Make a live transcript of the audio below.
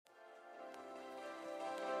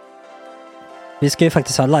Vi ska ju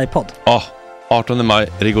faktiskt ha livepodd. Ja, 18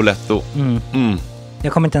 maj, Rigoletto.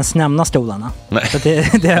 Jag kommer inte ens nämna stolarna. Nej. För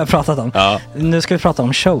det har jag pratat om. Ja. Nu ska vi prata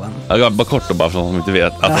om showen. Ja, bara kort och bara för de som inte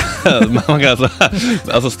vet. Man kan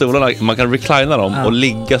alltså stolarna, man kan reclina dem och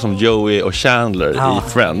ligga som Joey och Chandler i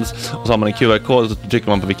Friends. Och så har man en QR-kod och så trycker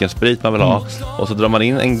man på vilken sprit man vill ha. Och så drar man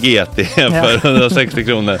in en GT för 160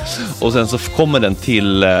 kronor. Och sen så kommer den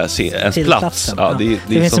till ens plats. Ja, det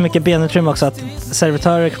finns så mycket benutrymme också att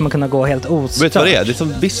servitörer kommer kunna gå helt ostört. Vet du vad det är? Det är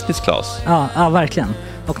som business class. Ja, verkligen.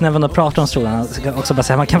 Och när man då pratar om stolarna så kan jag också bara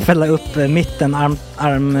säga att man kan fälla upp mitten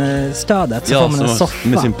armstödet så får man en soffa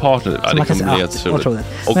med sin partner. Ja, det kommer bli helt otroligt.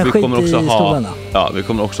 Och men vi kommer också stolarna. vi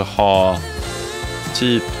kommer också ha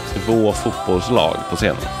typ 2 fotbollslag på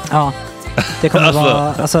scenen. Ja. Det kommer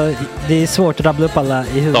vara, alltså det är svårt att rabbla upp alla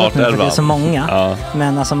i huvudet nu för det är så många. Ja.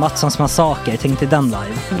 Men alltså Mattssons massaker, tänk till den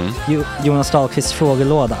live. Jonas Dahlqvists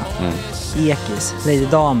frågelåda. Ekis, Lady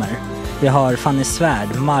Damer. Vi har Fanny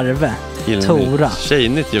Svärd, Marve, Tora.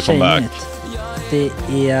 Tjejnytt gör comeback. Det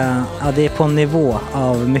är på en nivå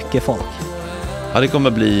av mycket folk. Ja, det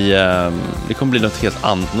kommer bli något helt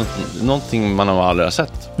annat. Någonting man har aldrig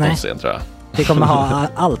sett på scen, tror jag. Det kommer ha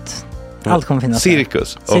allt. Allt kommer finnas.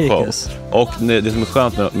 Cirkus. Och det som är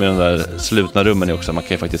skönt med de där slutna rummen är också att man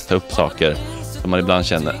kan ju faktiskt ta upp saker som man ibland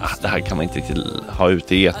känner det här kan man inte riktigt ha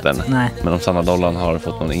ute i etern. Nej. Men om Sanna Dollan har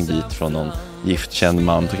fått någon invit från någon giftkänd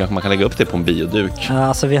man så kanske man kan lägga upp det på en bioduk. Ja,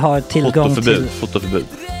 alltså vi har tillgång till fotoförbud.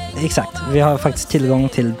 Exakt, vi har faktiskt tillgång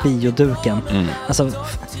till bioduken. Alltså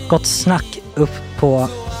Gott Snack upp på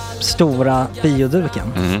stora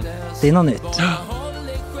bioduken. Det är något nytt.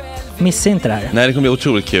 Missa inte det här. Nej, det kommer bli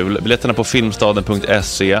otroligt kul. Biljetterna på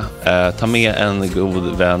filmstaden.se. Ta med en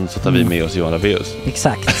god vän så tar vi med oss Johan Rabaeus.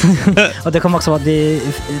 Exakt. Och det kommer också vara det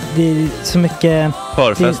är så mycket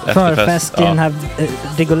förfest i den här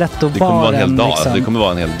Rigoletto-baren. Det kommer vara en hel dag. Liksom. Det kommer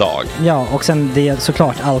vara en hel dag. Ja, och sen det är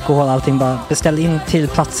såklart alkohol, allting. Bara beställ in till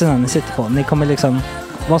platserna ni sitter på. Ni kommer liksom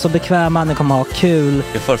vara så bekväma, ni kommer ha kul.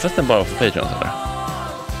 Är förfesten bara för Patreon eller?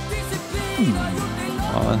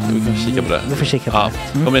 Ja, vi kan kika på det. Vi får kika på det.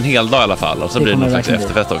 Det kommer en hel dag i alla fall. Och så blir det någon slags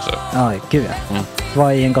efterfest också. Ja, gud ja.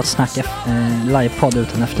 Vad är en Gott Snack livepodd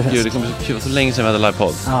utan efterfest? Gud, det kommer bli kul. Så länge sedan vi hade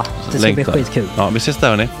livepodd. Ja, det ska bli skitkul. Ja, vi ses där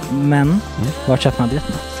hörni. Men, vart köper man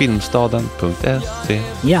biljetterna? Filmstaden.se.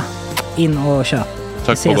 Ja, in och köp.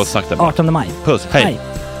 Tack på Gott Snack där. 18 maj. Puss, hej.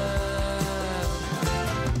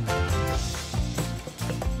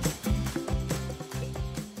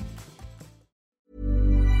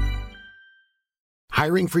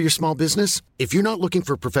 Hiring for your small business? If you're not looking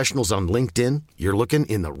for professionals on LinkedIn, you're looking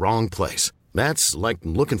in the wrong place. That's like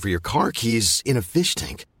looking for your car keys in a fish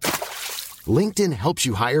tank. LinkedIn helps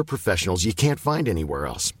you hire professionals you can't find anywhere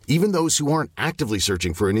else, even those who aren't actively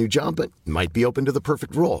searching for a new job but might be open to the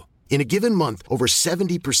perfect role. In a given month, over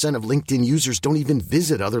 70% of LinkedIn users don't even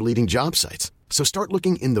visit other leading job sites. So start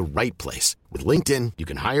looking in the right place. With LinkedIn, you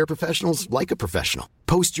can hire professionals like a professional.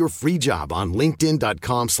 Post your free job on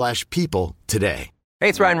linkedin.com/people today. Hey,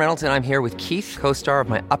 it's Ryan Reynolds, and I'm here with Keith, co-star of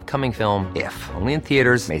my upcoming film, If, only in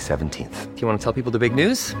theaters May 17th. Do you want to tell people the big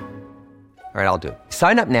news? All right, I'll do it.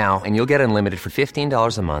 Sign up now and you'll get unlimited for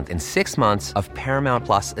 $15 a month and 6 months of Paramount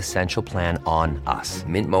Plus Essential Plan on us.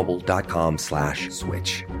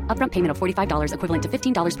 MintMobile.com/switch. Upfront payment of $45 equivalent to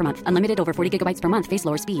 $15 per month. Unlimited over 40 gigabytes per month. Face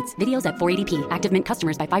lower speeds. Videos at 480p. Active Mint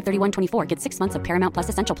customers by 531.24 get 6 months of Paramount Plus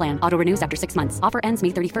Essential Plan. Auto renews after 6 months. Offer ends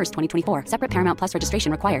May 31st, 2024. Separate Paramount Plus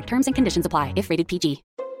registration required. Terms and conditions apply if rated PG.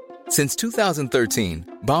 Since 2013,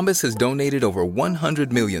 Bombas has donated over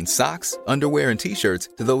 100 million socks, underwear, and T-shirts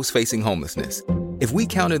to those facing homelessness. If we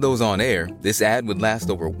counted those on air, this ad would last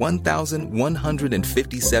over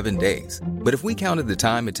 1,157 days. But if we counted the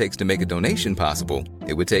time it takes to make a donation possible,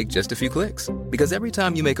 it would take just a few clicks. Because every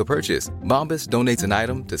time you make a purchase, Bombas donates an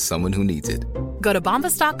item to someone who needs it. Go to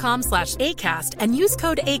bombas.com/ACAST and use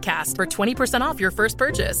code ACAST for 20% off your first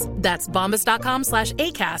purchase. That's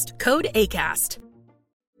bombas.com/ACAST, code ACAST.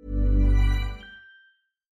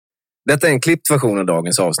 Detta är en klippt version av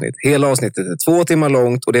dagens avsnitt. Hela avsnittet är 2 timmar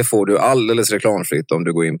långt och det får du alldeles reklamfritt om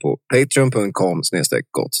du går in på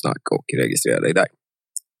patreon.com/gottsnack och registrerar dig där.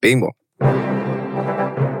 Bingo!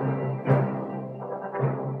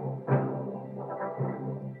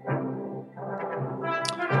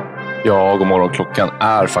 Ja, god morgon. Klockan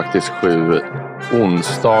är faktiskt 7.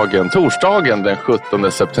 Torsdagen den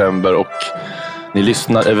 17 september och ni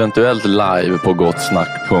lyssnar eventuellt live på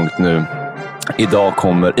gottsnack.nu. Idag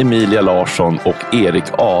kommer Emilia Larsson och Erik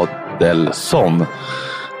Adelsson.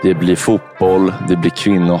 Det blir fotboll, det blir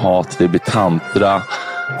kvinnohat, det blir tantra,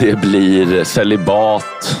 det blir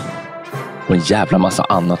celibat och en jävla massa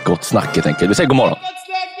annat gott snack helt enkelt. Vi säger god morgon.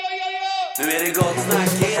 Nu är det gott snack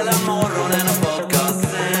hela morgonen och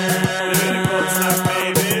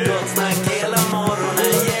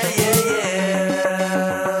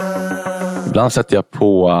Ibland sätter jag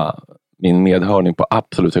på min medhörning på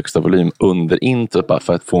absolut högsta volym under introt bara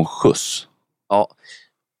för att få en skjuts. Ja.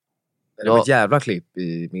 Det var ett jävla klipp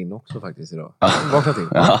i min också faktiskt idag. Vakna till.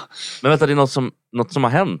 Ja. Men vänta, det är något som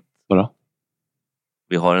har hänt. Vadå?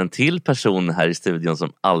 Vi har en till person här i studion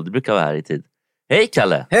som aldrig brukar vara här i tid. Hej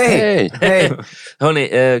Kalle! Hej! Hej!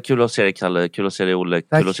 Hörrni, kul att se dig Kalle, kul att se dig Olle,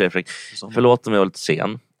 Tack. Kul att se dig Fredrik. Förlåt om jag var lite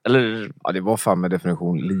sen. Eller Ja, det var fan med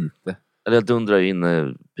definition lite. jag dundrar ju in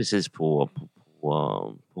precis på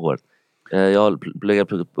håret. Jag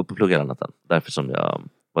lägger upp och pluggar annat natten. Därför som jag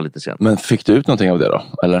var lite sen. Men fick du ut någonting av det då?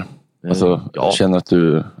 Eller? Alltså, Ja. känner att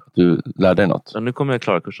du lärde dig något? Ja, nu kommer jag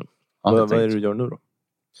klara kursen. Ja, Vad är det du gör nu då?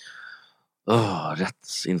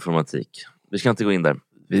 Rättsinformatik. Vi ska inte gå in där.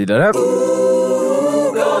 Vidare.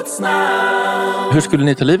 Hur skulle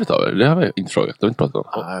ni ta livet av er? Det har vi inte frågat. Det har vi inte pratat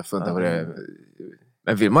om. Jag får inte vad det är.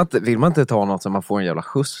 Men vill man inte ta något som man får en jävla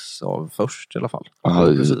skjuts av först i alla fall?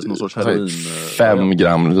 Precis, någon sorts heroin. 5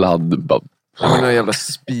 gram ladd. En jävla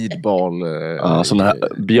speedball. Ja, som den här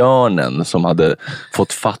björnen som hade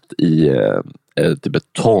fått fatt i typ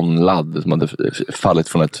ett ton ladd som hade fallit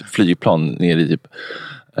från ett flygplan ner i typ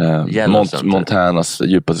Montanas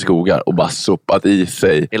djupaste skogar och bara sopat i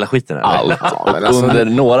sig Hela skiten eller? allt. Och under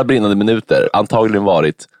några brinnande minuter antagligen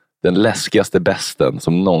varit den läskigaste besten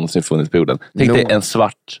som någonsin funnits på jorden. Tänk dig en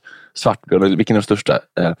svart björn. Vilken är den största?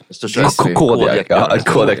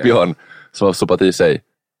 Kodiakbjörn som har sopat i sig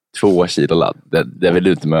 2 kilo ladd. Det vill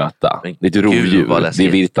du inte möta. Det är ett rovdjur. Det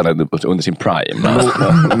är Virtanen under sin prime.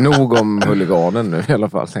 Nog om huliganen nu i alla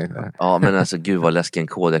fall. Ja, men alltså gud vad läskig en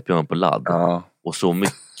Kodiakbjörn på ladd. Ja. Och så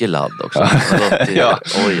mycket ladd också. Ja.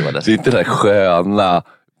 Oj vad Det är läskigt. inte den där sköna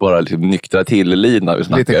bara liksom nyktra till-lina vi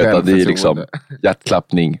snackar, utan det är liksom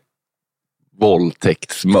hjärtklappning,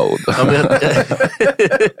 våldtäktsmode. Ja,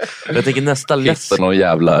 men jag tänker nästa Hitta någon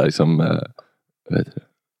jävla liksom,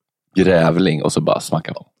 grävling och så bara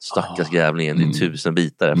smacka på. Stackars grävlingen, det är 1000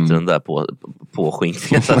 bitar efter den där på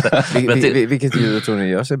skinkningen. Vilket djur tror ni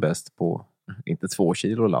gör sig bäst på? Inte 2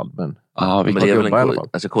 kilo ladd, men... Ja, Men det är väl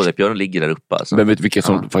alltså Kodiakbjörnen ligger där uppe alltså. Men vet du vilka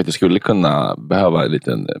som faktiskt skulle kunna behöva en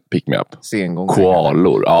liten pick-me-up? Sengångare.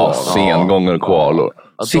 Koalor. Ja, sengångare och koalor.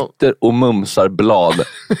 Alltså- Sitter och mumsar blad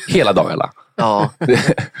hela dagarna. Ja,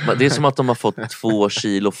 det är som att de har fått 2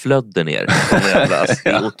 kilo flödder ner. Det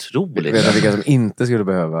är otroligt. Vet du vilka som inte skulle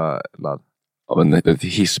behöva ladd? Ja, men ett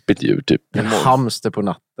hispigt djur typ. En hamster på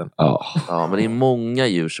natten. Ja. Ja, men det är många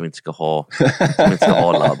djur som inte ska ha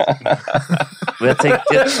ladd. Men jag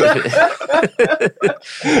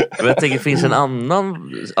tänker det finns en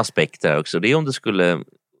annan aspekt där också. Det är om du skulle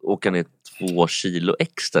åka ner 2 kilo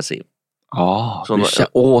ecstasy. Ja, Så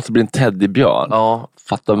det blir en teddybjörn. Ja.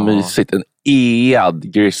 Fatta mysigt. En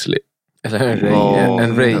ead grizzly. Eller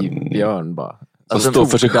en rejbjörn bara. Som står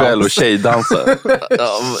för sig själv och tjejdansar.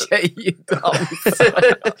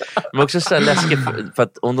 Men också så här läskigt för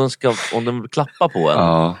att om de klappar på en,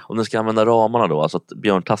 om de ska använda ramarna då, alltså att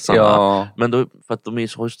björntassarna, men då, för att de är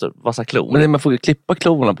så vassa klor. Men man får klippa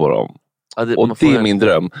klorna på dem. Ja, och det är min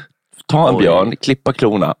dröm. Ta en björn, klippa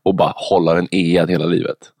klorna och bara hålla den ead hela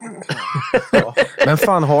livet. Men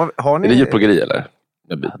fan, har ni... Är det djurplågeri eller?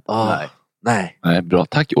 Nej. Nej, bra.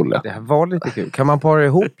 Tack Olle. Det här var lite kul. Kan man para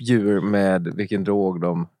ihop djur med vilken drog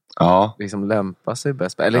de liksom lämpar sig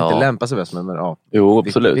bäst? Eller inte lämpar sig bäst, men ja. Jo,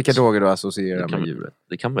 absolut. Vilka droger du associerar med djuret?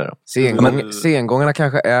 Det kan man göra. Sengångarna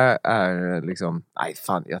kanske är liksom... Nej,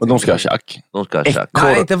 fan. Och de ska ha tjack.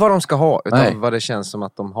 Nej, inte vad de ska ha, utan vad det känns som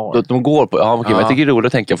att de har. De går på... Ja, okej, men jag tycker det är roligt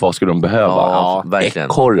att tänka på vad skulle de behöva. Ja, verkligen.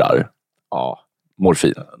 Ekorrar. Ja.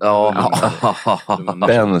 Morfin. Ja.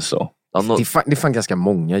 Benzo. Det är fan ganska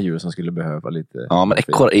många djur som skulle behöva lite... Ja, men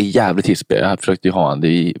ekorrar är jävligt hispiga. Jag försökte ju ha en.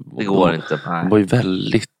 Det går inte. De var ju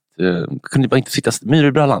väldigt... kunde bara inte sitta myr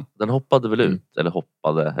i brallan. Den hoppade väl ut? Eller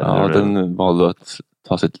hoppade? Ja, den valde att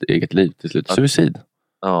ta sitt eget liv till slut. Suicid.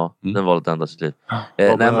 Ja, den valde att ändra sitt liv.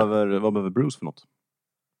 Vad behöver Bruce för något?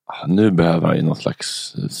 Nu behöver han ju någon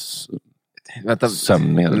slags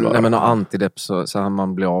sömnmedel. Nej, men antidepp så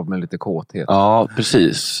man blir av med lite kåthet. Ja,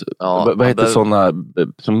 precis. Ja, vad heter sådana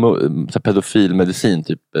pedofilmedicin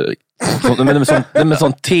typ? Med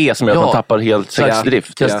sån te som gör att man tappar helt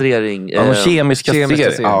sexdrift. Kastrering. Ja, kemisk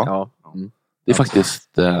kastrering. Ja. Det är faktiskt...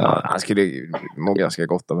 han skulle må ganska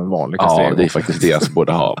gott av en vanlig kastrering. Ja, det är faktiskt det jag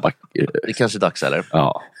borde ha. Det är kanske dags, eller?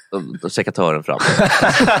 Ja. Sekatören fram.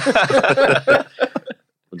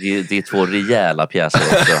 Det är 2 rejäla pjäser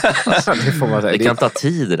också. Det får man säga. Det kan ta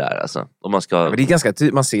tid det där alltså. Om man ska... Men det är ganska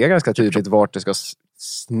man ser ganska tydligt vart det ska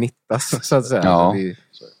snittas så att säga. Ja.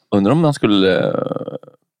 Undrar om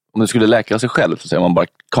det skulle läka sig själv så att säga, om man bara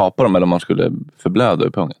kapar dem eller om man skulle förblöda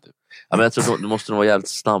i pungen. Typ. Ja, men jag tror du måste nog vara jävligt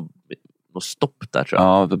snabb något stopp där tror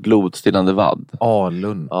jag. Ja, blodstillande vadd.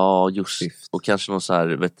 Alun. Ja, just. Och kanske någon så här,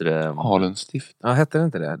 vet du det? Alunstift. Ja, hette det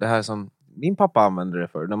inte det? Det här som min pappa använde det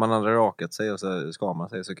för. När man hade rakat sig och så skar man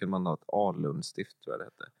sig så kunde man ha ett alunstift, tror jag det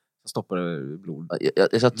hette. Så stoppar det blod.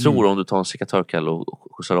 Jag tror om du tar en sekatörkall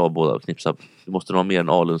och skjutsar av båda och knipsar, du måste ha mer än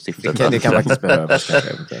alunstiftet. Det kan faktiskt behövas.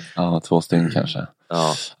 Ja, 2 stygn kanske.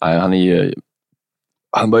 Ja. Nej,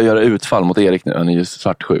 han börjar göra utfall mot Erik nu. Han är ju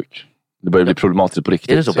svartsjuk. Det börjar bli problematiskt på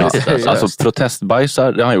riktigt. Är det så på riktigt? Alltså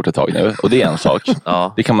protestbajsar, det har han gjort ett tag nu. Och det är en sak.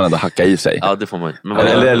 Ja. Det kan man ändå hacka i sig. Ja, det får man. Men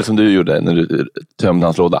eller som du gjorde när du tömde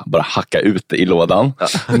hans låda. Bara hacka ut det i lådan. Ja.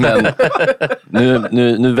 Men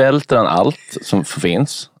nu välter han allt som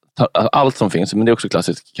finns. Allt som finns, men det är också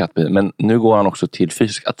klassisk kattbil. Men nu går han också till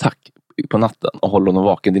fysisk attack på natten och håller honom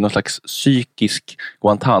vaken. Det är någon slags psykisk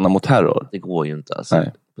Guantanamo-terror. Det går ju inte alltså.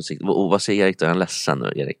 Nej. Och vad säger Erik då? Är han ledsen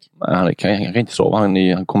nu, Erik? Nej, han kan inte sova.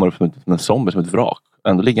 Han kommer upp som en zombie, som ett vrak.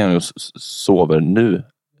 Ändå ligger han och sover nu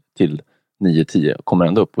till 9-10 och kommer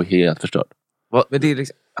ändå upp och helt förstörd. Men det är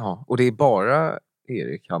liksom, ja, och det är bara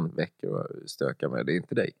Erik han väcker och stökar med. Det är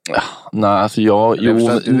inte dig. Ja, nej, alltså jag... Du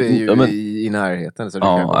är ju i närheten. Så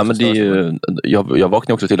ja, men det är ju... Jag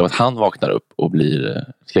vaknar också till av att han vaknar upp och blir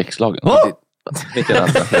skräckslagen.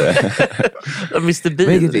 Mr.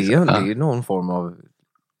 Bean. Men det är ju någon form av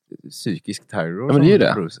psykisk terror. Ja, men det är ju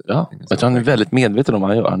det. Bruce, ja. Jag tror han är väldigt medveten om vad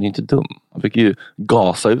han gör. Han är inte dum. Han fick ju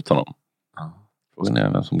gasa ut honom. Frågan är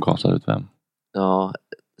vem som gasar ut vem.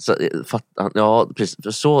 Ja, precis.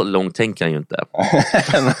 Så långt tänker han ju inte.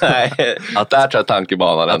 Nej, där tror jag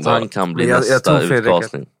tankebanan ändå. Att han kan bli nästa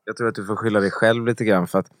utgasning. Jag tror att du får skylla dig själv lite grann,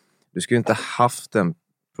 för att du skulle inte haft den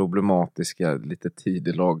problematiska, lite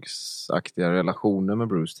tidelagsaktiga relationen med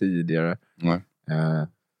Bruce tidigare. Nej.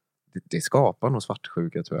 Det skapar nog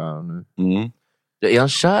svartsjuka, tror jag nu. Är han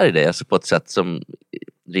kär i det? Alltså på ett sätt som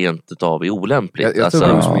rent utav är olämpligt? Jag tror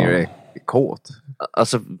Bruce mer är kåt.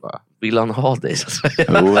 Alltså, vill han ha dig?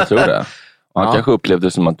 Jo, jag tror det. Och han kanske upplevde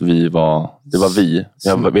det som att det var vi.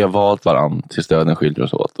 Vi har valt varandra tills döden skiljer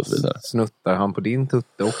oss åt och så vidare. Snuttar han på din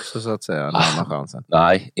tutte också, så att säga, när han har chansen?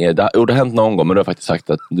 Nej, det har hänt någon gång, men du har faktiskt sagt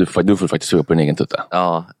att du får faktiskt suga på din egen tutte.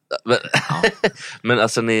 Ja, men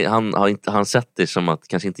alltså han har sett det som att,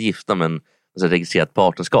 kanske inte gifta, men alltså registrerat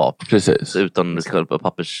partnerskap. Precis. Utan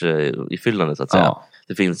pappers ifyllande, så att säga. Ja.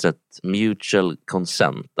 Det finns ett mutual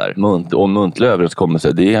consent där. Och muntlig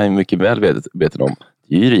överenskommelse, det är han mycket väl vedeten om.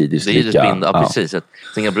 Det är juridiskt lika. Ja, precis. Jag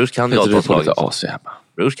tänker, Bruce kan ju avtalslagen.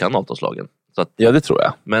 Bruce kan avtalslagen. Så att, ja, det tror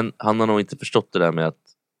jag. Men han har nog inte förstått det där med att...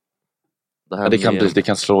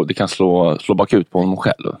 Det kan slå bakut på honom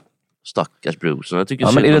själv. Stackars Bruce. Jag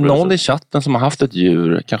tycker men är det någon i chatten som har haft ett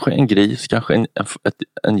djur, kanske en gris, kanske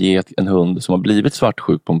en get, en hund, som har blivit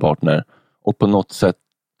svartsjuk på en partner och på något sätt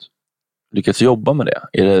lyckats jobba med det?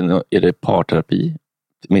 Är det parterapi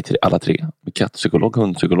med alla tre? Med kattpsykolog,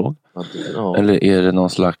 hundpsykolog? Ja. Eller är det någon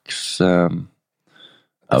slags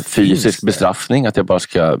fysisk bestraffning? Att jag bara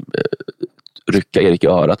ska rycka Erik i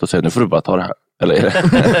örat och säga, nu får du bara ta det här. Eller är det...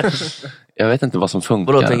 Jag vet inte vad som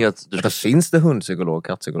funkar. Då tänker jag att finns det hundpsykolog,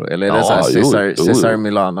 kattpsykolog? Eller är det så här Cesar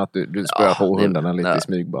Milan, att du spöar på hundarna lite i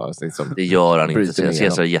smyg bara? Liksom, det gör han inte.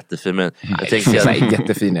 Cesar är jättefin. Men jag tänker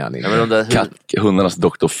jättefin är han inte. Hundarnas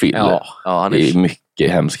Dr. Phil. Han är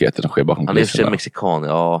mycket hemskheter som sker bakom kulisserna. Han är ju mexikan,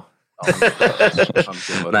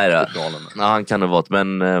 Nej då. Han kan det vara.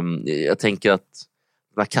 Men jag tänker att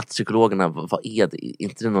de här kattpsykologerna, vad är det?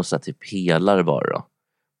 Inte det någon sån här typ pelare bara då?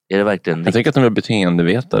 Är det verkligen... Jag tänker att de är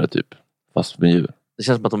beteendevetare typ. Fast med djur. Det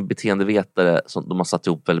känns som att de beteendevetare som de har satt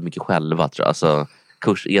ihop väldigt mycket själva, tror jag. Alltså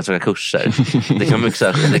enstaka kurser. Det kan vara mycket så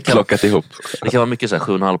här, klockat ihop. Det kan vara mycket så här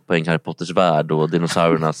 7,5 poäng Harry Potters värld och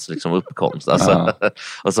dinosauriernas liksom uppkomst. Alltså,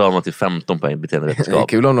 och så har man till 15 poäng beteendevetenskap. Det är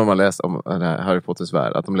kul om de har läst om Harry Potters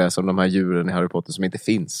värld, att de läser om de här djuren i Harry Potter som inte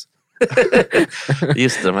finns.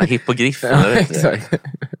 Just det, de här hippogrifferna. Exakt.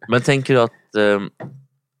 Men tänker du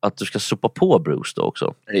att du ska sopa på Bruce då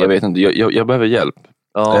också? Jag vet inte, jag behöver hjälp.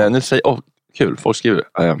 Ja. Nu säger, kul, folk skriver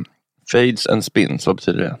fades and spins, vad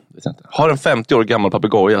betyder det? Vet inte. Har en 50 år gammal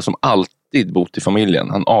papegoja som alltid bott i familjen.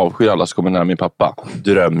 Han avskyr alla som kommer nära min pappa.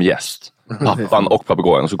 Drömgäst. Pappan och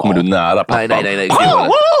papegojan, så kommer du nära pappan. Nej.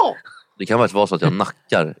 Det kan faktiskt vara så att jag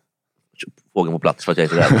nackar fågeln på plats för att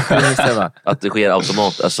jag är inte rädd. Att det sker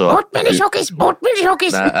automatiskt. Alltså, bort med det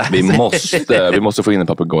tjockis! Vi måste få in en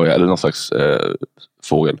papegoja eller någon slags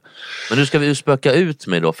fågel. Men nu ska vi ju spöka ut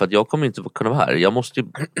mig då, för att jag kommer inte kunna vara här. Jag måste ju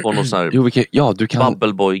få någon sån här du kan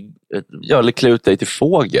bubbleboy. Eller klä ut dig till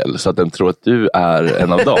fågel så att den tror att du är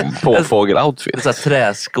en av dem på fågeloutfit. En sån här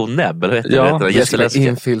träskonäbb, eller vet du? Jag ska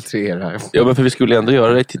infiltrera. Ja, men för vi skulle ändå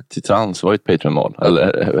göra det till trans, var ett Patreon-mål.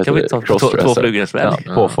 Eller kan vi ta två flugor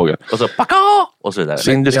som på fågel. Och så, paka! och så vidare.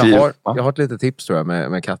 Jag har ett litet tips tror jag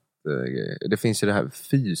med katt. Det finns ju det här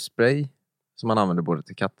fyrspray som man använder både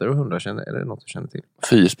till katter och hundar. Är det något du känner till?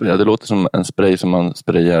 Fyrspray, det låter som en spray som man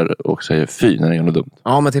sprayar och säger fy när det är något dumt.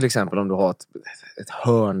 Ja, men till exempel om du har ett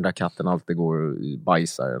hörn där katten alltid går och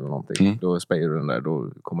bajsar eller någonting. Då sprayar du den där,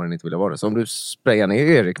 då kommer den inte vilja vara det. Så om du sprayar ner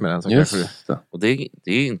Erik med den så kanske du... Och det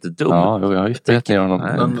är inte dumt. Ja, jag har ju sprayat ner honom.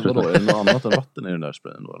 Men vadå, är det något annat än vatten i den där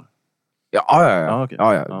sprayen då? Eller? Ja. Okay.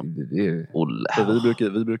 Ja.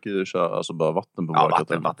 Vi brukar köra alltså bara vatten på våra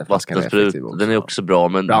katter. Vattensprut, den är också bra.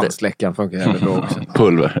 Men brandsläckaren funkar heller bra också.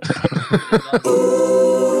 Pulver.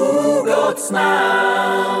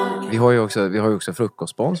 Vi har ju också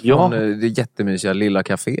frukostspons från det jättemysiga lilla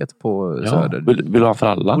kaféet på Söder. Vill du ha för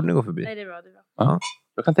alla? Borde ni gå förbi? Nej, det är bra. Ja.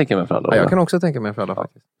 Jag kan tänka mig för alla. Ja, jag kan också tänka mig för alla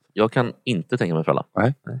faktiskt. Jag kan inte tänka mig för alla.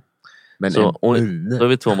 Nej. Men så, då är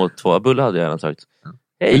vi 2 mot 2. Bulle hade jag gärna sagt.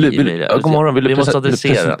 Hej Emilia. God morgon. Vill du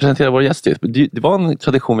presentera våra gäster? Det var en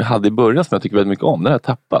tradition vi hade i början som jag tycker väldigt mycket om. Den har jag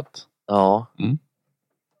tappat. Ja.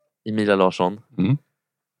 Emilia Larsson.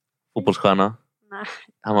 Fotbollsstjärna. Nej.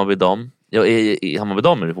 Hammarby dam. Ja, i Hammarby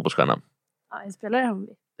dam är du fotbollsstjärna. Ja, jag spelar i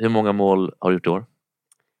Hammarby. Hur många mål har du gjort i år?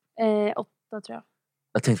 8 tror jag.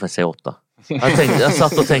 Jag tänkte faktiskt säga 8. Jag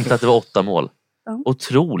satt och tänkte att det var 8 mål.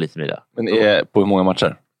 Otroligt Emilia. Men på hur många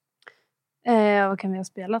matcher? Vad kan vi ha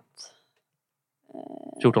spelat?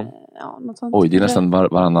 14? Ja, något sånt. Oj, det är nästan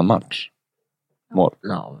varannan match. Mål.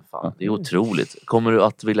 Ja, fan. Det är otroligt. Kommer du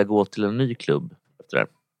att vilja gå till en ny klubb efter det här?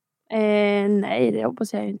 Nej, det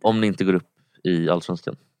hoppas jag inte. Om ni inte går upp i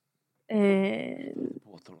Allsvenskan?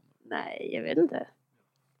 Nej, jag vet inte.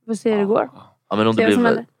 Får se hur det går. Ja, men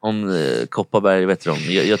om Kopparberg, vet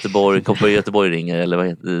du, Göteborg ringer eller vad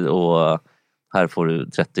heter det, och här får du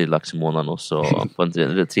 30 lax i månaden och så på en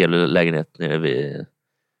trevlig lägenhet nere vid...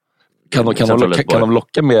 Kan de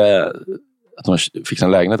locka med att de fixar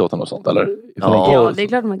en lägenhet åt honom och sånt, eller? Ja, det är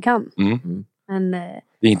klart man kan. Men, det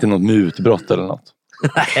är inte något mutbrott eller något?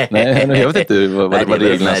 Nej, jag vet inte vad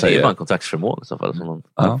reglerna säger. Det är bara en kontraktsförmån i så fall. Som man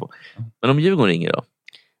får. Men om Djurgården ringer då?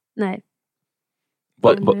 Nej.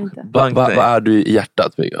 Vad är du i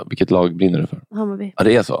hjärtat? Vilket lag brinner du för? Hammarby. Ja,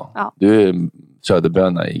 det är så? Ja. Du är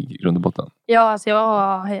söderböna i grund och botten? Ja, alltså jag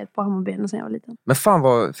har hejat på Hammarby sedan jag var liten. Men fan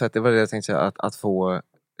vad fett, det var det jag tänkte säga. Att få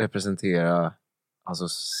representera alltså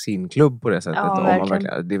sin klubb på det sättet. Ja,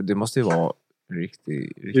 verkligen. Det måste ju vara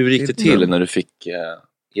riktigt... Hur gick det till när du fick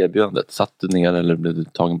erbjudandet? Satt du ner eller blev du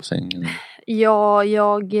tagen på sängen? Ja,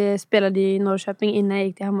 jag spelade i Norrköping innan jag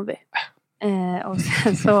gick till Hammarby. Och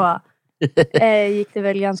sen så gick det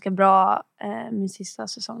väl ganska bra min sista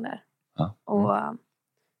säsong där. Och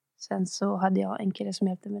sen så hade jag en kille som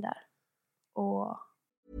hjälpte mig där. Och...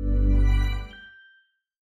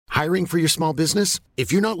 Hiring for your small business?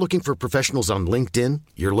 If you're not looking for professionals on LinkedIn,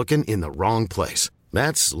 you're looking in the wrong place.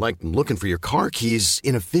 That's like looking for your car keys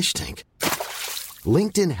in a fish tank.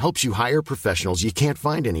 LinkedIn helps you hire professionals you can't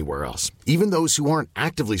find anywhere else, even those who aren't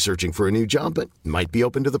actively searching for a new job but might be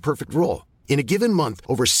open to the perfect role. In a given month,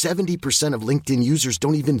 over 70% of LinkedIn users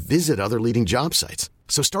don't even visit other leading job sites.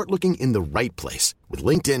 So start looking in the right place. With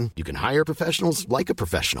LinkedIn, you can hire professionals like a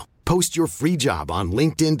professional. Post your free job on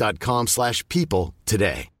linkedin.com/people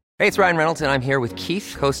today. Hey, it's Ryan Reynolds, and I'm here with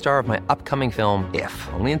Keith, co-star of my upcoming film, If,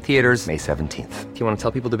 only in theaters May 17th. Do you want to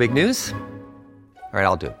tell people the big news? All right,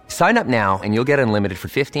 I'll do it. Sign up now and you'll get unlimited for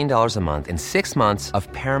 $15 a month and 6 months of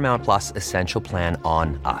Paramount Plus Essential Plan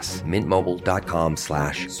on us.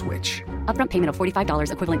 MintMobile.com/switch. Upfront payment of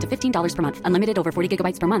 $45 equivalent to $15 per month. Unlimited over 40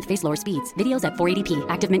 gigabytes per month. Face lower speeds. Videos at 480p.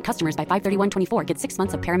 Active Mint customers by 531.24 get 6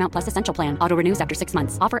 months of Paramount Plus Essential Plan. Auto renews after 6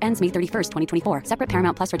 months. Offer ends May 31st, 2024. Separate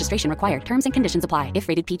Paramount Plus registration required. Terms and conditions apply if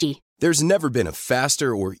rated PG. There's never been a faster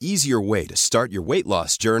or easier way to start your weight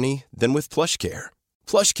loss journey than with PlushCare.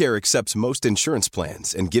 PlushCare accepts most insurance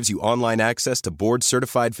plans and gives you online access to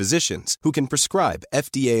board-certified physicians who can prescribe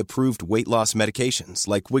FDA-approved weight loss medications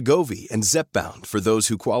like Wegovy and Zepbound for those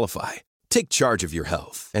who qualify. Take charge of your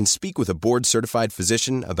health and speak with a board-certified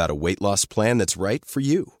physician about a weight loss plan that's right for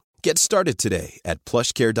you. Get started today at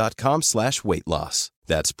plushcare.com/weightloss.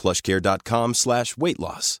 That's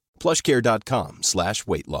plushcare.com/weightloss.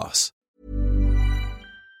 plushcare.com/weightloss.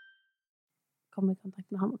 Kom i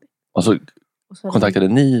kontakt med Hammarby. Alltså, kontaktade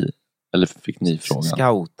ni eller fick ni frågan?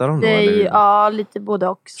 Scoutar de då? Ja, lite både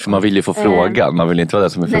och. För man vill ju få frågan, man vill inte vara den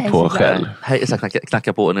som är för på själv. Hej, så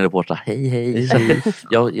knacka på en reporter. Hej.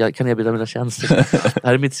 Jag kan erbjuda mina tjänster.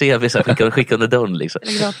 Här är mitt CV, så skicka under dörren liksom.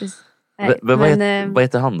 Gratis. Vad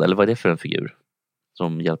heter han, eller vad är det för en figur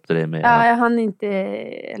som hjälpte dig med? Ja, jag har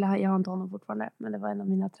inte honom fortfarande, men det var en av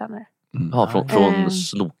mina tränare. Ja, från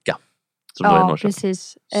Snoka. Som ja,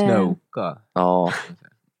 precis. Snoka. Ja.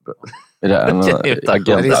 Är det en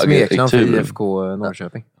agenda? Det är smeknamn för IFK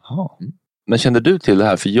Norrköping. Men kände du till det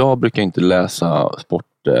här? För jag brukar inte läsa sport,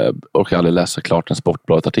 och aldrig läsa klart en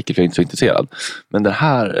Sportbladet-artikel för jag är inte så intresserad. Men det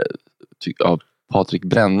här av Patrik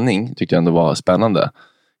Bränning tyckte jag ändå var spännande.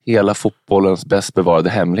 Hela fotbollens bäst bevarade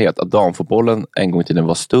hemlighet. Att damfotbollen en gång i tiden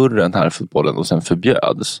var större än herrfotbollen och sen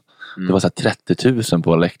förbjöds. Det var så här 30 000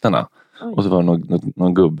 på läktarna. Och så var det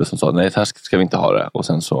någon gubbe som sa nej, här ska vi inte ha det. Och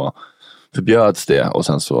sen så förbjöds det och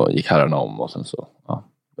sen så gick herrarna om och sen så, ja.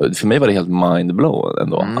 För mig var det helt mindblow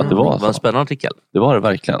ändå. Att det var en spännande artikel. Det var det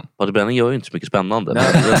verkligen. Patrik Bränning gör ju inte så mycket spännande.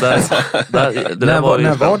 När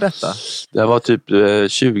var detta? Det var typ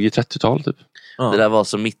 20-30-tal typ. Det där var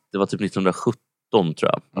det var typ 1917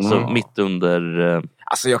 tror jag. Alltså mitt under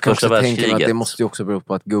alltså jag kan också tänka mig att det måste ju också bero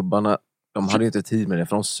på att gubbarna, de hade ju inte tid med det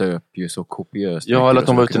för de söp ju så kopiöst. Ja, eller att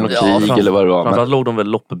de var ute i något krig eller vad det var. Framförallt låg de väl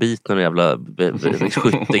loppbiten och jävla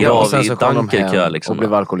skyttegrav i Dunkerkö liksom. Och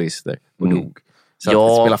blev alkoholister och dog. Så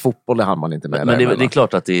att spela fotboll, det hann man inte med. Men det är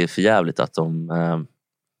klart att det är för jävligt att de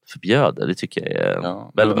förbjöd det. Det tycker jag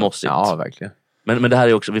är väldigt mossigt. Ja, verkligen. Men det här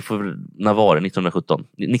är också, när var det? 1917?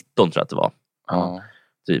 19 tror jag att det var. Ja.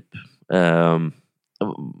 Typ.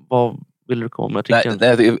 Vad ville du komma med artikeln?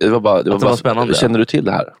 Nej, det var bara spännande. Känner du till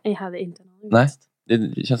det här? Jag hade inte någon. Nej,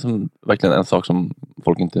 det känns som verkligen en sak som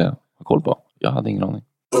folk inte har koll på. Jag hade ingen aning.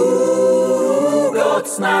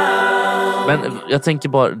 Men jag tänker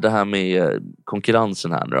bara det här med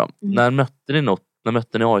konkurrensen här nu då. När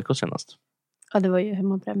mötte ni AIK senast? Ja, det var ju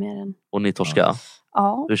hemmapremiären. Och ni torska?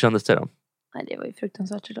 Ja. Hur kändes det då? Nej, det var ju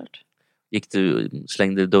fruktansvärt såklart.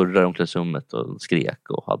 Slängde dörrar i omklädningsrummet och skrek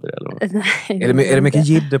och hade det eller? Nej, är det mycket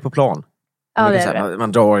jidder på plan? Ja, det är det.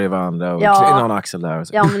 Man drar i varandra och någon axel där. Och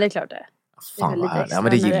så. Ja, men det är klart det. Fan vad härligt. Ja,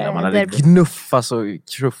 men det gillar man. Det knuffas och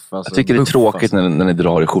kruffas. Jag tycker det är tråkigt när ni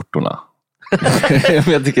drar i skjortorna.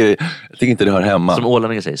 jag tycker inte det hör hemma. Som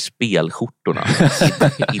ålänningar säger, spelskjortorna.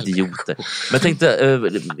 Idioter. Men jag tänkte,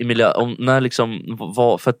 Emilia, när liksom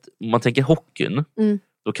för att man tänker hockeyn,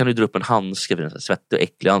 då kan du dra upp en handske för en svettig och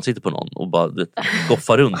äcklig ansikte på någon och bara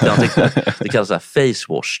goffa runt i ansiktet. Det kallas så här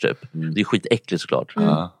face wash typ. Det är skitäckligt såklart.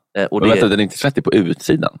 Och den är inte svettig på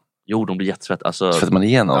utsidan. Jo, de blir jättesvett. Alltså, svettar man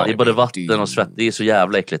igenom? Ja, det är både vatten och svett. Det är så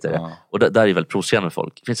jävla äckligt. Och där är väl provocerande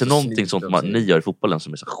folk. Finns det någonting sånt ni gör i fotbollen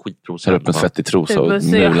som är så skitprovocerande? Här upp en svettig trosa och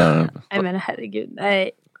nular. Nej men herregud,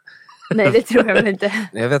 nej. Nej, det tror jag väl inte.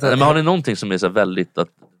 Men har ni någonting som är så väldigt att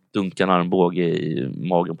dunka en armbåge i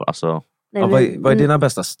magen på? Alltså... Nej, vad är dina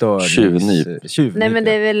bästa störning? Tjuvnyp. Nej, men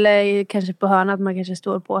det är väl kanske på hörna att man kanske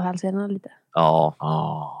står på hälsenorna lite.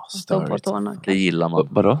 Ja. Står på tårna. Det gillar man.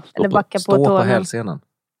 Vadå? Eller backa på tårna. Stå på hälsenan.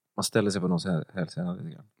 Man ställer sig på någons hälsena lite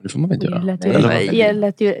grann. Det får man inte göra. Det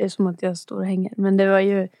lät ju som att jag står och hänger. Men det var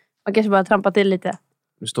ju, man kanske bara trampar till lite.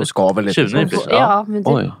 Du står och skaver lite. Tjuvnyp. Ja, men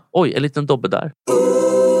typ. Oj, en liten dobbe där.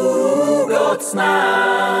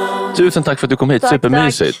 Tusen tack för att du kom hit.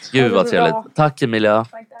 Supermysigt. Gud vad trevligt. Tack Emilia.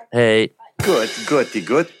 Hej.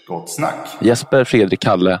 Gott snack. Jesper, Fredrik,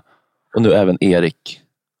 Kalle och nu även Erik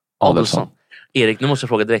Adelsson. Erik, nu måste jag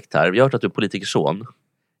fråga direkt här. Vi har hört att du är politikerson.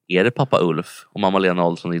 Är det pappa Ulf och mamma Lena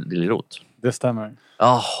Adelsson i Lillroth? Det stämmer.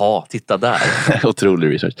 Jaha, titta där.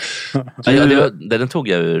 Otrolig research. Den tog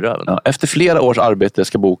jag ur röven. Ja, efter flera års arbete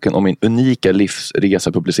ska boken om min unika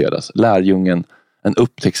livsresa publiceras. Lärjungen, en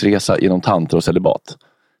upptäcktsresa genom tantra och celibat.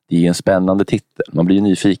 Det är en spännande titel. Man blir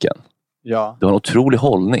nyfiken. Ja. Du har en otrolig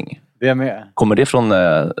hållning. Det är med. Kommer det från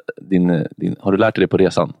din... Har du lärt dig det på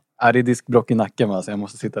resan? Det är diskbrock i nacken, så jag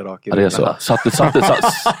måste sitta rak i det är så.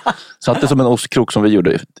 Satt det som en ostkrok som vi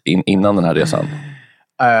gjorde innan den här resan?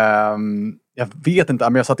 Jag vet inte,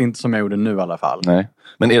 men jag satt inte som jag gjorde nu i alla fall. Nej.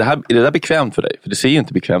 Men är det där bekvämt för dig? För det ser ju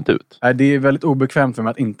inte bekvämt ut. Nej, det är väldigt obekvämt för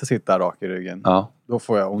mig att inte sitta rak i ryggen. Ja. Då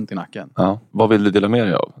får jag ont i nacken. Ja. Vad vill du dela med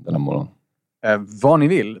dig av den här morgonen? Vad ni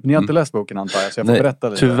vill. Ni har inte läst boken antar jag, så jag får berätta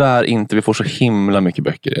lite. Tyvärr inte. Vi får så himla mycket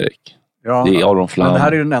böcker, Erik. Ja, det är Aron Flam. Men det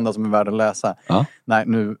här är den enda som är värd att läsa. Ja. Nej,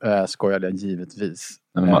 nu skojade jag givetvis.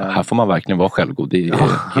 Men här får man verkligen vara självgod. Det är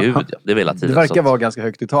Gud, det är hela tiden. Det verkar vara ganska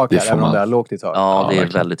högt i tak här, även om det är lågt i tak. Ja, det är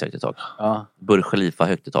väldigt högt i tak. Ja. Burj Khalifa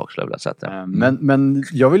högt i tak skulle jag vilja säga. Men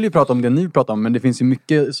jag vill ju prata om det ni pratar om, men det finns ju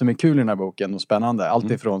mycket som är kul i den här boken och spännande.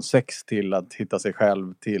 Allt ifrån sex till att hitta sig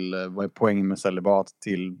själv, till vad är poängen med celibat,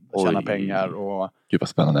 till att tjäna pengar och vad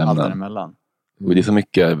spännande allt däremellan. Och det är så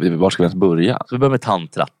mycket, var ska vi ens börja? Så vi börjar med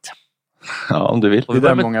tantrat. Ja, om du vill. Det är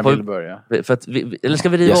där många vill börja. För att eller ska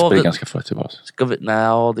vi riva Jesper av är ganska förutsägbart.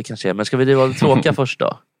 Nej, det kanske är. Men ska vi riva av det tråkiga först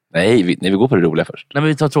då? Nej, vi går på det roliga först. Nej, men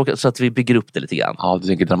vi tar tråkiga så att vi bygger upp det lite grann. Ja, du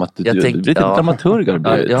tänker dramaturg.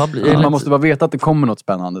 Man måste bara veta att det kommer något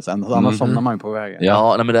spännande sen. Annars somnar man ju på vägen.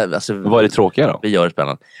 Ja, nej, men det, alltså, vad är det tråkiga då? Vi gör det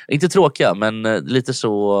spännande. Inte tråkiga, men lite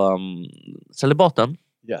så... celibaten.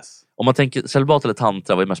 Yes. Om man tänker celibat eller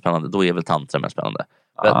tantra, vad är mer spännande? Då är väl tantra mer spännande.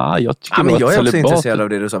 Jag är också intresserad av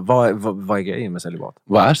det du sa. Vad är grejen med celibat?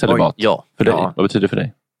 Vad är celibat för dig? Vad betyder det för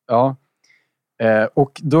dig? Ja.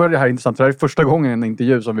 Och då är det här intressant. För det här är första gången i en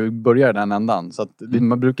intervju som vi börjar i den ändan. Så att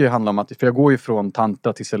man brukar ju handla om att, för jag går ju från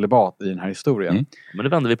tantra till celibat i den här historien. Men nu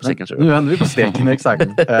vänder vi på steken. Nu vänder vi på steken, exakt.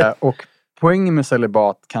 Och poängen med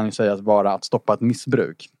celibat kan ju sägas vara att stoppa ett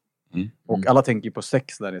missbruk. Och alla tänker på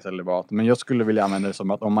sex när det är celibat. Men jag skulle vilja använda det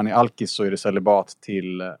som att om man är alkis så är det celibat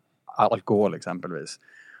till alkohol exempelvis.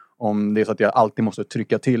 Om det är så att jag alltid måste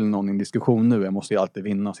trycka till någon i en diskussion nu, jag måste ju alltid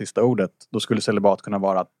vinna sista ordet, då skulle celibat kunna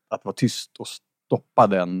vara att vara tyst och stoppa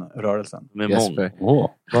den rörelsen.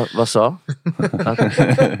 Vad sa?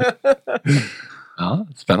 Ja,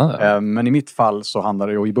 spännande. Men i mitt fall så handlar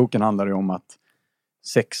det, och i boken handlar det om att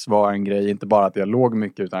sex var en grej, inte bara att jag låg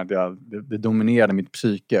mycket utan att det dominerade mitt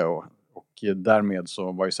psyke och därmed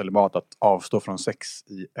så var ju celibat att avstå från sex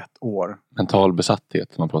i 1 år. Mental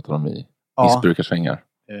besatthet man pratar om i missbrukarsvängar.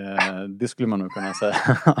 Det skulle man nog kunna säga.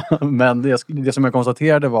 Men det som jag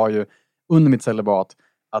konstaterade var ju under mitt celibat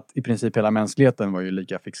att i princip hela mänskligheten var ju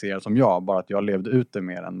lika fixerad som jag, bara att jag levde ut det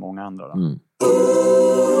mer än många andra.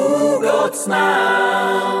 Jag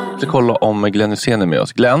ska kolla om Glenn Hysén är med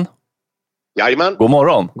oss. Glenn? Jajamän. God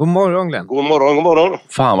morgon. God morgon, Glenn. God morgon.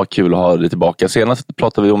 Fan vad kul att ha dig tillbaka. Senast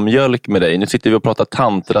pratade vi om mjölk med dig. Nu sitter vi och pratar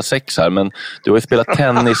tantra sex här. Men du har ju spelat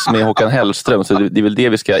tennis med Håkan Hellström. Så det är väl det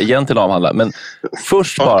vi ska egentligen avhandla. Men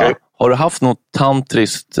först bara, har du haft något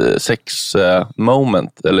tantriskt sex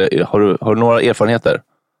moment? Eller har du några erfarenheter?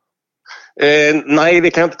 Nej,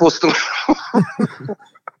 det kan jag inte påstå.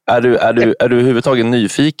 Är du överhuvudtaget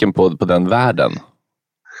nyfiken på den världen?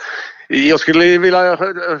 Jag skulle vilja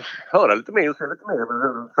höra lite mer och se lite mer.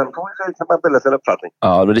 Sen får vi se kan man bilda sin uppfattning.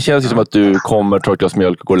 Ja, men det känns ju som att du kommer, tar ett glas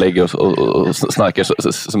mjölk och går och lägger och snackar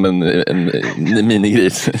som en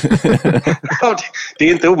minigris. Ja, det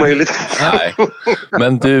är inte omöjligt. Nej.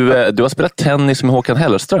 Men du har spelat tennis med Håkan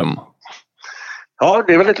Hellström. Ja,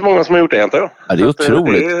 det är väl inte många som har gjort det, antar jag. Ja, det är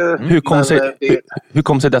otroligt. Hur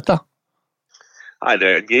kom sig detta?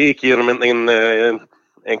 Nej, det gick genom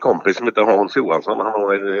en kompis som heter Hans Johansson. Han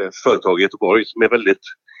har ett företag i Göteborg som är väldigt,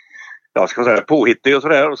 påhittig och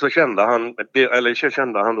sådär. Och så kände han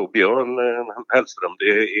då Björn Hellström, det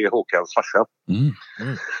är Håkans farsa.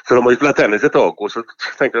 Så de har ju spelat tennis ett tag och så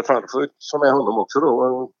tänkte jag fan, får som med honom också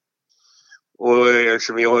då. Och jag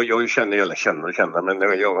känner,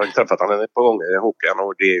 men jag har träffat honom ett par gånger, Håkan,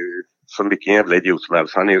 och det är ju så mycket jävla idiot som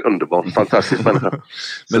helst. Han är ju underbar, fantastisk människa.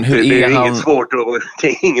 Men hur det är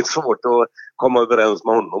inget svårt att komma överens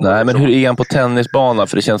med honom. Nej, men hur är han på tennisbanan?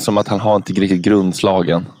 För det känns som att han har inte riktigt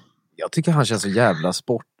grundslagen. Jag tycker han känns så jävla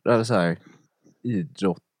eller så här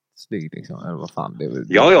idrottslig liksom, eller vad fan det är.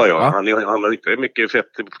 Ja. Han har inte mycket fett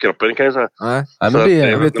på kroppen kan jag säga. Nej, men det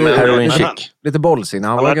är lite bollsinne.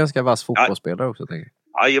 Han var ganska vass fotbollsspelare också, tänker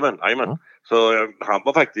jag. Jajamän. Så han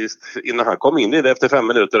var faktiskt, innan han kom in i det efter 5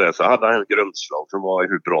 minuter där, så hade han ett grundslag som var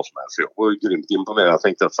hur bra som helst. Jag var grymt imponerad. Jag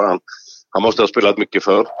tänkte att han måste ha spelat mycket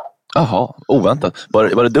för. Jaha, oväntat.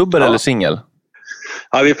 Var det dubbel eller singel?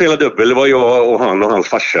 Ja, vi spelade dubbel. Det var jag och han och hans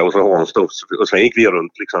farsa och så Hans då. Och sen gick vi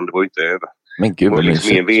runt liksom. Det var inte... Men gud, det var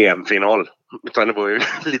liksom en VM-final. Utan det var ju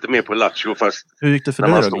lite mer på Lattjo fast... Hur gick det för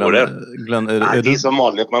dig då, Glenn? Det är som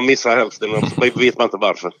vanligt, man missar hälften och så vet man inte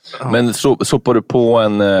varför. Men soppar du på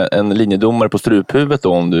en linjedomare på struphuvudet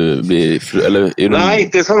då om du blir... Eller är Nej,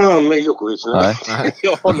 inte som han med Djokovic.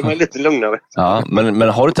 Jag håller mig lite lugnare. Ja, men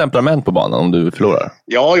har du temperament på banan om du förlorar?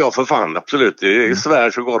 Ja, för fan, absolut. Det är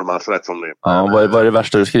svär så gormas rätt som det. Ja, vad är det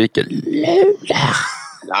värsta du skriker?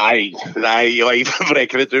 Nej, jag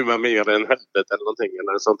vräker inte ur mig mer än helvete eller någonting.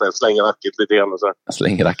 Eller sånt där, slänger racket lite grann. Så.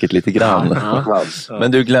 Slänger racket lite grann. Ja.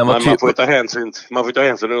 Men du glömmer man får ju ta hänsyn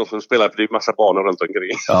till de som spelar, för det är massa barn runt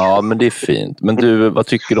omkring. Ja, men det är fint. Men du, vad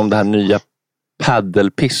tycker du om det här nya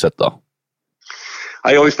paddelpisset då?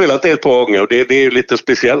 Ja, jag har ju spelat det ett par gånger och det är lite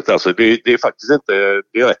speciellt alltså. Det är faktiskt inte,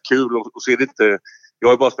 det är rätt kul och så är det inte, jag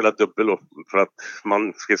har ju bara spelat dubbel då, för att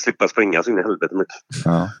man ska slippa springa så in i helvete mycket.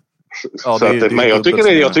 Ja. Men jag tycker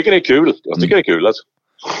det är kul. Det är kul alltså.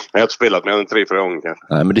 Jag har inte spelat med en 3-4 gånger kanske.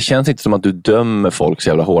 Nej, men det känns inte som att du dömer folk så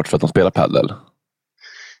jävla hårt för att de spelar paddel.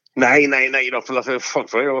 Nej. Folk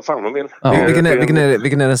får göra vad fan de vill. Ja.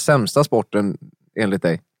 Vilken är den sämsta sporten enligt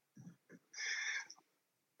dig?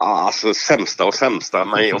 Alltså sämsta och sämsta,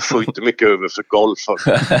 men jag får inte mycket över för golf.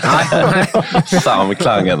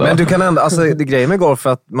 Samklangen då. Men du kan ändå, alltså det grejen med golf är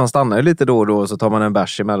att man stannar ju lite då och då, så tar man en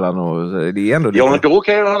bärs emellan och det är ändå lite... Ja, men då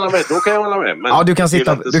kan jag hålla med. Men ja, du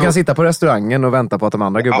kan sitta på restaurangen och vänta på att de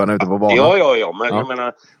andra gubbarna är ute på banan. Ja, men jag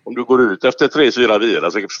menar, om du går ut efter 3-4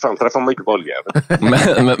 vila så fan träffar man inte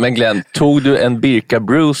bolljäveln. men Glenn, tog du en Birka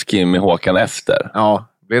Brewski med Håkan efter? Ja,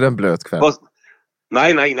 blev det en blöt kväll?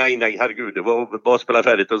 Nej, herregud. Det var bara att spela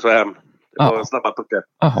färdigt och så hem. Det var snabba puckar.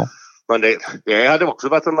 Men det hade också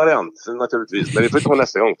varit en variant naturligtvis. Men det får inte vara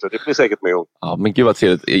nästa gång. Så det blir säkert med gång. Ja, men gud vad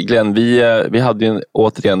trevligt. Glenn, vi hade ju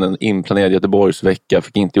återigen en inplanerad Göteborgsvecka.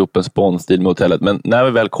 Fick inte upp en sponsdeal med hotellet. Men när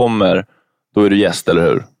vi väl kommer, då är du gäst, eller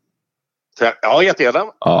hur? Ja, jättegärna.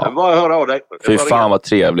 Ja. Bara höra av dig. Fy fan vad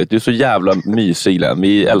trevligt. Du är så jävla mysig, Glenn.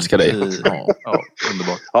 Vi älskar dig. Ja,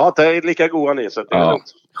 underbart. Ja, det är lika goda ni. Så det är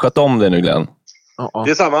lugnt. Sköt om dig nu, Glenn.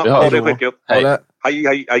 Det är samma. Ja, det är skickligt. Hej.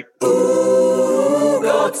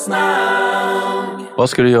 Vad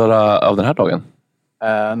ska du göra av den här dagen?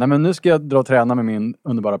 Nej, men nu ska jag dra och träna med min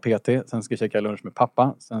underbara PT. Sen ska jag käka lunch med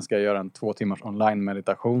pappa. Sen ska jag göra en 2 timmars online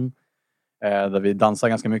meditation. Där vi dansar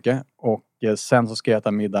ganska mycket. Och sen så ska jag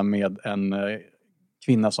äta middag med en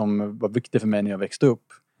kvinna som var viktig för mig när jag växte upp.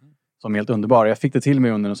 Som är helt underbar. Jag fick det till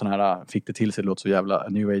mig under en sån här... Fick det till sig, det låter så jävla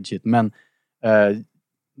new age shit. Men...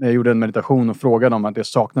 när jag gjorde en meditation och frågade om att jag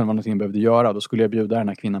saknade vad någonting jag behövde göra, då skulle jag bjuda den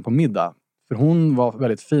här kvinnan på middag. För hon var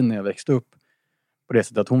väldigt fin när jag växte upp. På det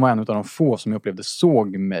sättet att hon var en av de få som jag upplevde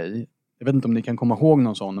såg mig. Jag vet inte om ni kan komma ihåg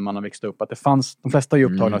någon sån när man har växt upp. Att det fanns, de flesta är ju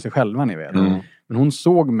upptagna av sig själva, ni vet. Men hon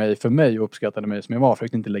såg mig för mig och uppskattade mig som jag var.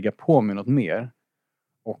 Försökte inte lägga på mig något mer.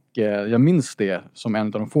 Och jag minns det som en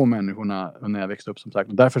av de få människorna när jag växte upp, som sagt.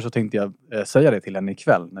 Och därför så tänkte jag säga det till henne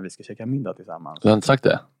ikväll när vi ska käka middag tillsammans. Du har inte sagt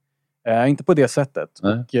det? Inte på det sättet.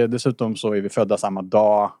 Och dessutom så är vi födda samma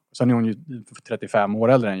dag. Sen är hon ju 35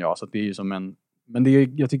 år äldre än jag. Så det är ju som en... Men det är,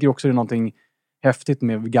 jag tycker också det är någonting häftigt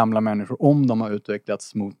med gamla människor. Om de har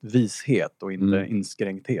utvecklats mot vishet och inte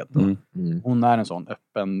inskränkthet. Hon är en sån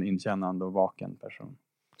öppen, inkännande och vaken person.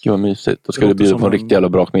 Gud vad mysigt. Då ska du bjuda på en riktig jävla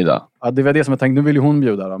brakmiddag. Ja, det var det som jag tänkte. Nu vill ju hon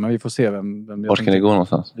bjuda då. Men vi får se vem var ska ni gå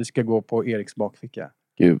någonstans? Vi ska gå på Eriks bakficka.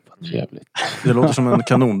 Gud vad trevligt. Det låter som en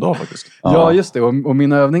kanondag faktiskt. Ja, just det. Och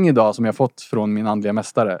min övning idag som jag fått från min andliga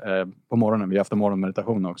mästare på morgonen, vi har haft en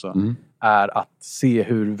morgonmeditation också, är att se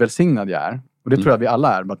hur välsignad jag är. Och det tror jag vi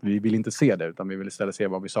alla är, men att vi vill inte se det, utan vi vill istället se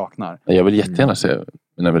vad vi saknar. Jag vill jättegärna se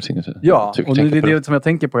mina välsignelser. Ja, och det är det som jag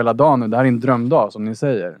tänker på hela dagen nu. Det här är en drömdag, som ni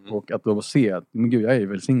säger. Och att då se att, men gud, jag är ju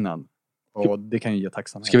välsignad. Och det kan ju ge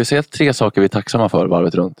tacksamhet. Ska vi säga 3 saker vi är tacksamma för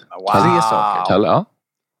varvet runt? Wow. 3 saker? Kalle, ja.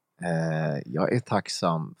 Jag är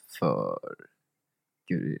tacksam för...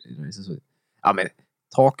 Gud, det är så... Ja, men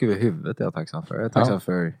tak över huvudet är jag tacksam för. Jag är tacksam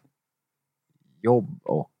för jobb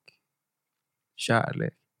och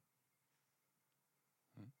kärlek.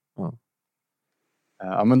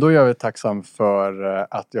 Ja, men då är jag tacksam för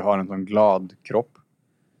att jag har en sån glad kropp.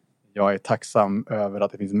 Jag är tacksam över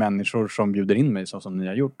att det finns människor som bjuder in mig så som ni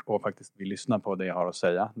har gjort och faktiskt vill lyssna på det jag har att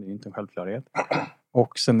säga. Det är inte en självklarhet.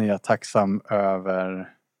 Och sen är jag tacksam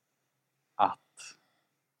över att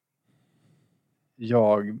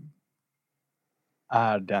jag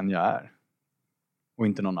är den jag är och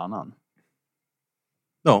inte någon annan.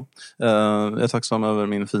 Ja, jag är tacksam över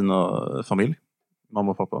min fina familj,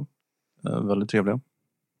 mamma och pappa. Väldigt trevliga.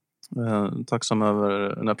 Tacksam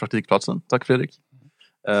över den här praktikplatsen. Tack Fredrik.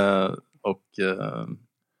 Och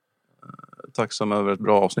tacksam över ett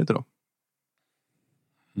bra avsnitt idag.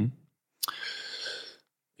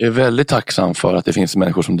 Jag är väldigt tacksam för att det finns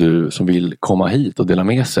människor som du som vill komma hit och dela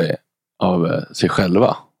med sig av sig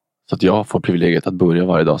själva. Så att jag får privilegiet att börja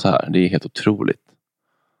varje dag så här. Det är helt otroligt.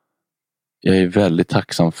 Jag är väldigt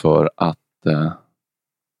tacksam för att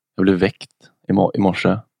jag blev väckt i morse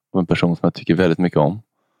av en person som jag tycker väldigt mycket om.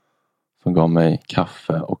 Som gav mig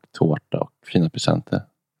kaffe och tårta och fina presenter.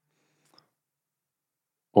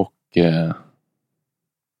 Och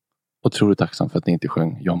otroligt tacksam för att ni inte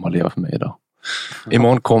sjöng Jag må leva för mig idag.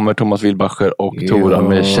 Imorgon kommer Thomas Wilbacher och Tora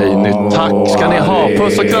med Tjejnytt. Tack ska ni ha.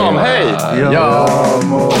 Puss och kram. Hej! Jag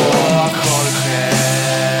må Jorge,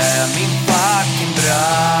 min fucking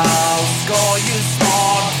brau. Ska ju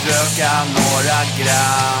snart röka några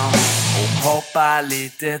gram och hoppa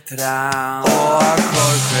lite tram. Åh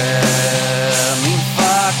Jorge, min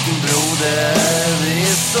fucking broder. Det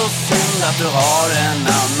är så synd att du har en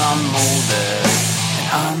annan moder.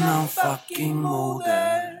 En annan fucking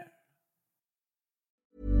moder.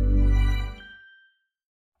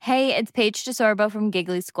 Hey, it's Paige DeSorbo from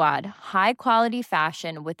Giggly Squad. High quality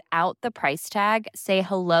fashion without the price tag. Say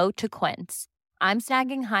hello to Quince. I'm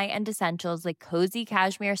snagging high-end essentials like cozy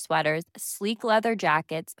cashmere sweaters, sleek leather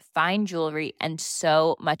jackets, fine jewelry, and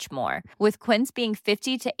so much more. With Quince being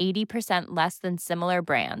 50 to 80% less than similar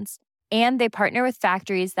brands. And they partner with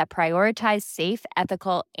factories that prioritize safe,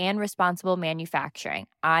 ethical, and responsible manufacturing.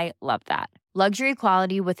 I love that. Luxury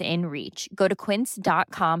quality within reach. Go to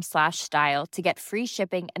quince.com/style to get free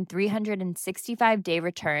shipping and 365-day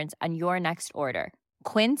returns on your next order.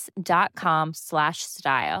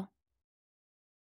 Quince.com/style.